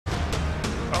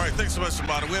thanks so much,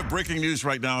 Sabata. We have breaking news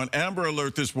right now, an Amber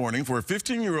Alert this morning for a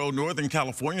 15-year-old Northern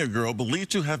California girl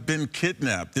believed to have been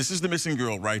kidnapped. This is the missing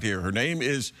girl right here. Her name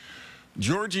is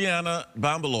Georgiana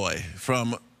Bambeloy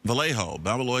from Vallejo.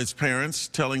 Bambeloy's parents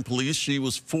telling police she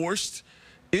was forced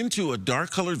into a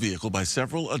dark-colored vehicle by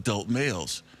several adult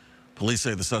males. Police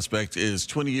say the suspect is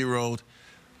 20-year-old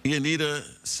Ianita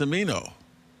Semino.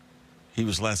 He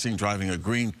was last seen driving a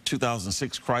green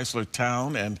 2006 Chrysler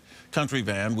Town and Country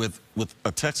van with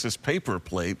a Texas paper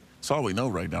plate. That's all we know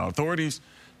right now. Authorities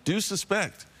do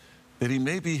suspect that he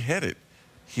may be headed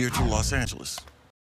here to Los Angeles.